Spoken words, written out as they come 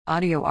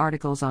Audio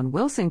articles on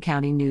Wilson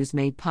County News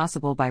made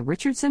possible by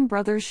Richardson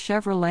Brothers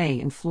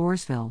Chevrolet in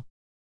Floresville.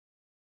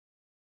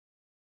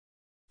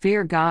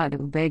 Fear God,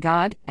 obey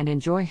God, and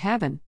enjoy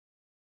heaven.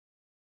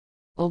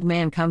 Old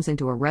man comes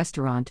into a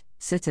restaurant,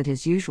 sits at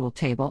his usual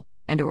table,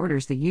 and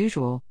orders the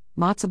usual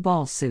matzo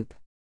ball soup.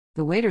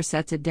 The waiter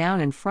sets it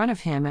down in front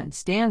of him and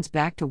stands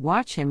back to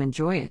watch him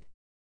enjoy it.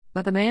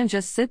 But the man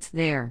just sits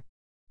there.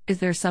 Is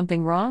there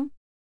something wrong?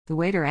 The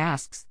waiter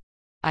asks.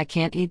 I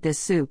can't eat this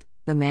soup,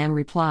 the man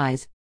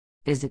replies.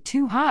 Is it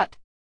too hot?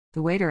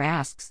 The waiter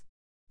asks.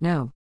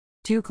 No.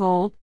 Too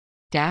cold?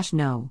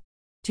 No.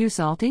 Too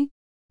salty?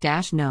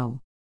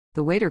 No.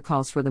 The waiter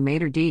calls for the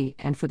maitre d'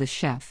 and for the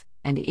chef,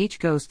 and each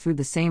goes through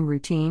the same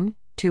routine.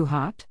 Too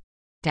hot?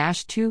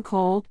 Too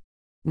cold?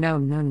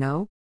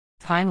 No.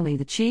 Finally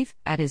the chief,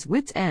 at his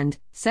wit's end,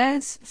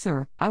 says,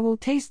 Sir, I will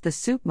taste the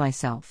soup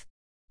myself.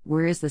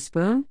 Where is the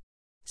spoon?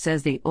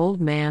 Says the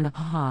old man,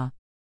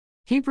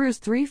 Hebrews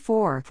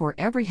 3:4 For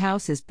every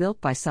house is built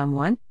by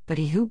someone, but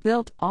he who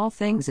built all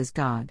things is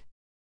God.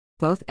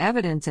 Both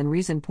evidence and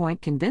reason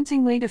point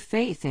convincingly to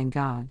faith in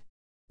God.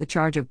 The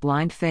charge of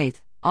blind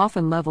faith,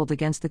 often leveled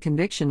against the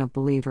conviction of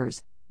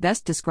believers,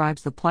 best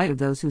describes the plight of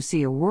those who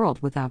see a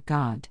world without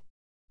God.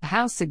 A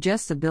house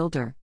suggests a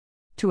builder.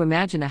 To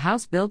imagine a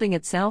house building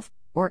itself,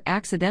 or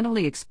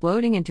accidentally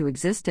exploding into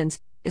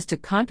existence, is to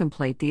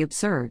contemplate the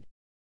absurd.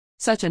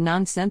 Such a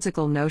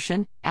nonsensical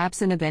notion,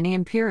 absent of any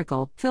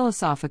empirical,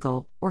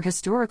 philosophical, or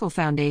historical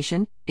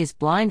foundation, is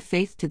blind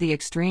faith to the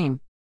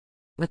extreme.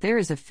 But there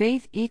is a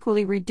faith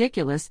equally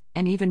ridiculous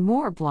and even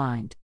more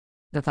blind.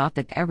 The thought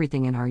that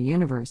everything in our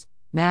universe,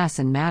 mass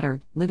and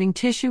matter, living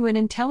tissue and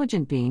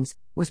intelligent beings,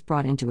 was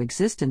brought into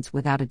existence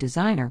without a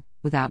designer,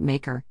 without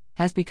maker,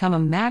 has become a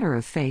matter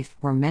of faith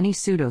for many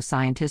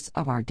pseudoscientists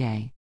of our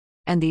day.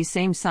 And these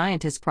same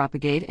scientists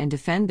propagate and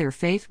defend their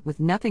faith with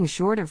nothing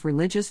short of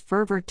religious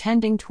fervor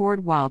tending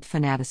toward wild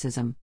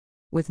fanaticism.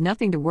 With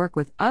nothing to work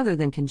with other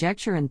than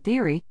conjecture and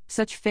theory,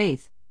 such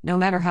faith, no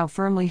matter how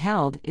firmly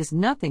held, is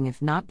nothing if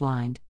not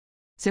blind.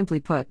 Simply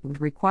put, it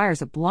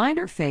requires a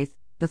blinder faith,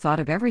 the thought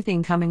of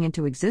everything coming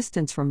into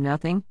existence from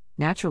nothing,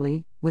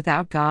 naturally,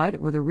 without God,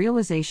 or the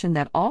realization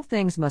that all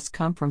things must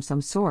come from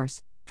some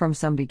source, from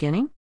some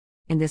beginning?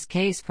 In this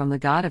case, from the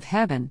God of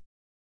heaven.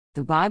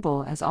 The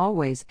Bible, as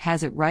always,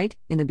 has it right.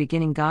 In the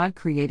beginning God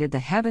created the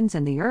heavens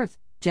and the earth,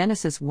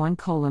 Genesis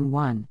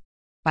 1:1.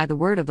 By the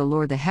word of the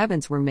Lord the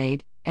heavens were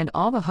made, and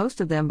all the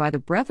host of them by the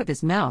breath of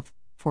his mouth,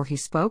 for he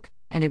spoke,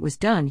 and it was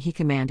done, he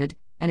commanded,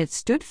 and it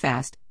stood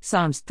fast,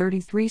 Psalms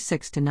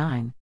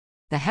 33:6-9.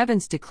 The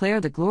heavens declare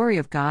the glory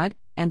of God,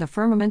 and the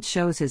firmament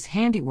shows his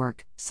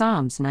handiwork,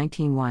 Psalms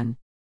 19:1.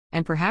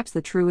 And perhaps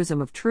the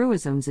truism of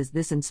truisms is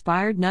this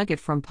inspired nugget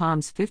from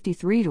Psalms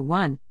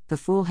 53:1, the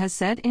fool has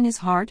said in his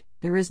heart,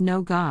 there is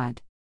no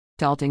God.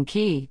 Dalton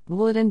Key,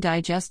 Bulletin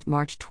Digest,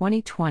 March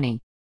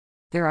 2020.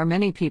 There are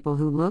many people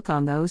who look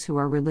on those who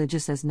are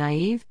religious as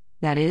naive,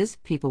 that is,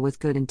 people with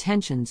good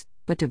intentions,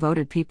 but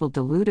devoted people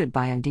deluded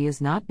by ideas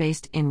not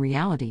based in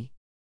reality.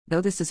 Though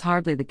this is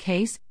hardly the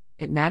case,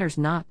 it matters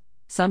not.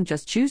 Some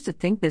just choose to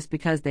think this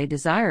because they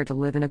desire to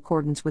live in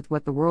accordance with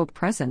what the world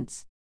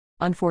presents.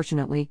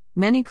 Unfortunately,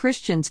 many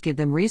Christians give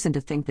them reason to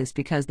think this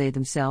because they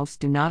themselves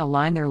do not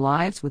align their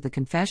lives with the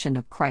confession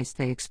of Christ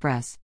they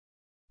express.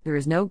 There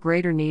is no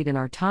greater need in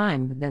our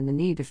time than the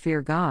need to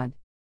fear God.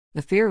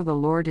 The fear of the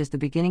Lord is the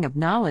beginning of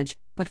knowledge,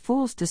 but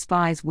fools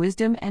despise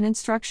wisdom and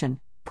instruction.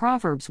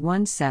 Proverbs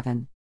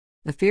 1:7.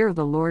 The fear of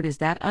the Lord is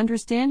that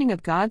understanding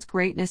of God's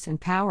greatness and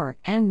power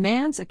and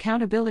man's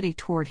accountability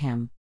toward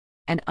him.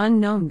 An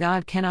unknown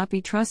God cannot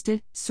be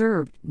trusted,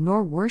 served,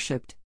 nor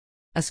worshipped.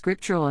 A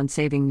scriptural and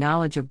saving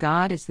knowledge of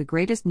God is the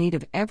greatest need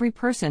of every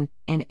person,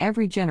 in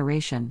every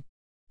generation.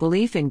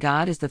 Belief in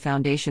God is the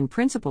foundation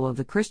principle of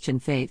the Christian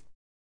faith.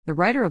 The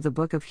writer of the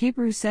book of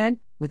Hebrews said,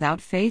 without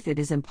faith it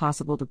is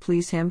impossible to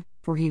please him,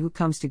 for he who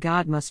comes to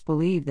God must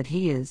believe that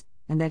he is,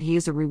 and that he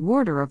is a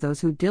rewarder of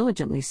those who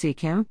diligently seek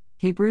him,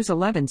 Hebrews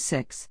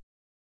 11:6.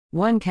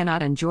 One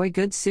cannot enjoy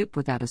good soup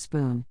without a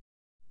spoon.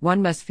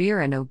 One must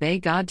fear and obey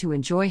God to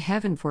enjoy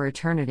heaven for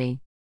eternity.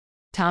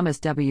 Thomas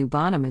W.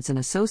 Bonham is an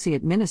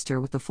associate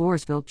minister with the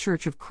Floresville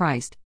Church of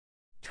Christ.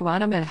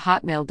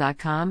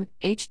 Twanham@hotmail.com,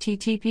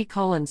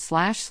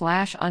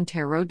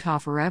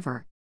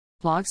 http://unterroadtawforever.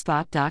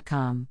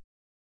 Blogspot.com